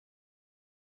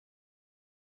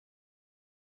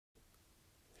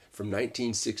From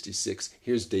 1966,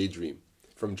 here's Daydream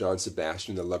from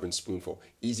Sebastian, the Lovin Spoonful.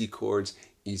 Easy chords,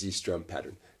 easy strum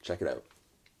pattern. Check it out.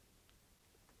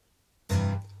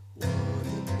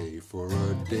 One day for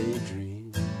a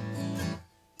daydream.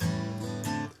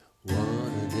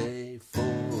 One day for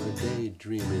a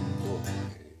daydreaming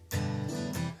boy.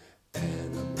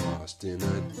 And I'm lost in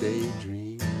a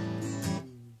daydream,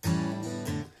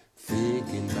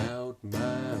 thinking about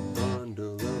my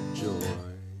bundle of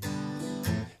joy.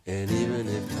 And even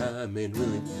if time ain't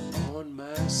really on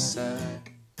my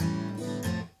side,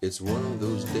 it's one of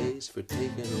those days for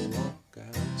taking a walk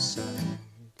outside.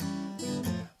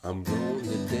 I'm blowing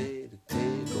the day to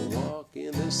take a walk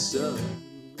in the sun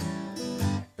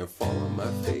and fall on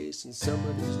my face in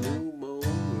somebody's new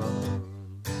mown lawn.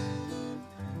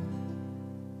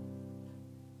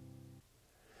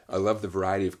 I love the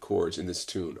variety of chords in this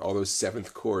tune. All those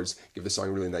seventh chords give the song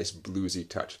a really nice bluesy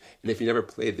touch. And if you never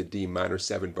played the D minor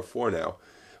 7 before now,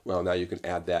 well, now you can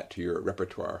add that to your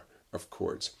repertoire of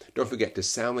chords. Don't forget, to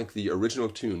sound like the original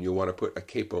tune, you'll want to put a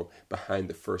capo behind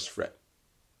the first fret.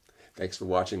 Thanks for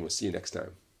watching. We'll see you next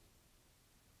time.